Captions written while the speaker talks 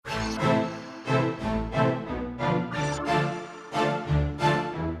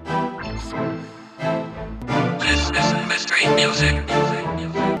Ella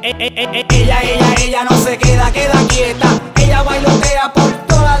no se queda quieta. Ella bailotea por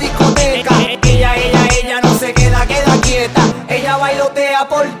toda la discoteca. Ella no se queda quieta. Ella bailotea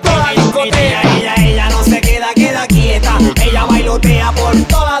por toda la discoteca. Ella no se queda quieta. Ella bailotea por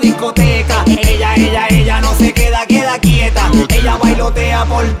toda la discoteca. Ella no se queda quieta. Ella bailotea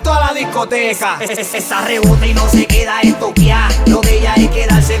por toda la discoteca. Esa rebota y no se queda estoqueada. Lo de ella es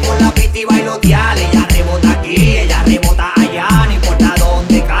quedarse con la pista y bailotear. Ella rebota aquí, ella rebota allá. No importa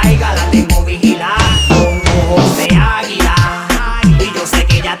dónde caiga, la tengo vigilada con ojos de águila. Y yo sé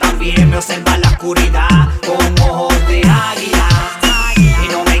que ella también me observa en la oscuridad con ojos de águila. Y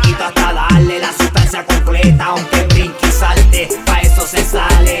no me quito hasta darle la sustancia completa, aunque brinque y salte, pa' eso se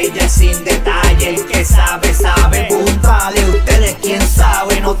sale. Ella es sin detalle, el que sabe, sabe. Punta de ustedes, quién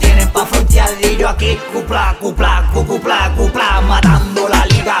sabe, no tienen pa' frontear. Y yo aquí, cupla, cupla, cupla, cupla, matando la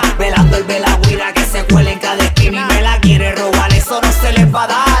liga, velando el Aguila que se cuela en cada esquina y me la quiere robar. Eso no se les va a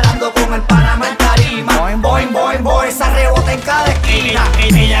dar, ando con el Panama en tarima. Boing, boing, boing, esa rebota en cada esquina.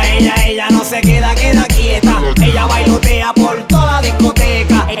 Ella no se queda quieta. Ella bailotea por toda la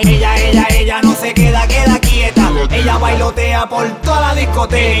discoteca. Ella no se queda quieta. Ella bailotea por toda la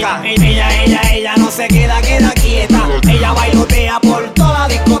discoteca. Ella no se queda quieta. Ella bailotea por toda la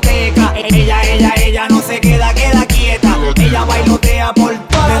discoteca. Ella no se queda quieta. Ella bailotea por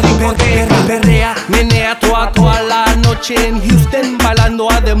toda la discoteca. Perrea, menea toda la noche en Houston,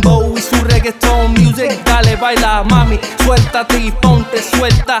 bailando a dembow y su reggaeton music. Dale, baila, mami, suéltate y ponte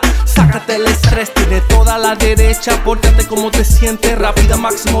suelta. Sácate el estrés, tiene toda la derecha. Pórtate como te sientes, rápida,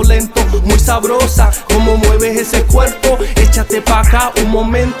 máximo lento. Muy sabrosa, como mueves ese cuerpo. Échate pa' acá un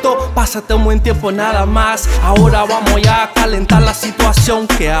momento, pásate un buen tiempo nada más. Ahora vamos ya a calentar la situación,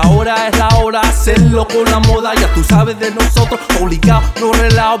 que ahora es la hora, hacerlo con la moda. Ya tú sabes de nosotros, obligado, no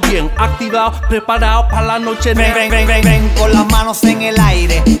relado, bien activado, preparado para la noche. Ven, con las manos en el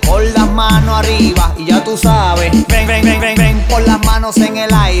aire, con las manos arriba, y ya tú sabes. Ven, con las manos en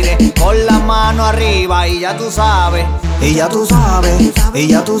el aire, con las manos arriba, y ya tú sabes. Ella tú sabes,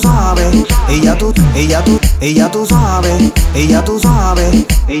 ella tú sabes, ella tú sabes, ella tú sabes,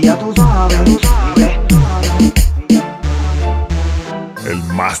 ella tú sabes. El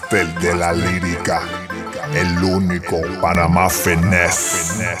máster de la lírica, el único Panama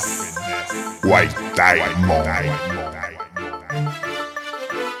Finesse, White Diamond.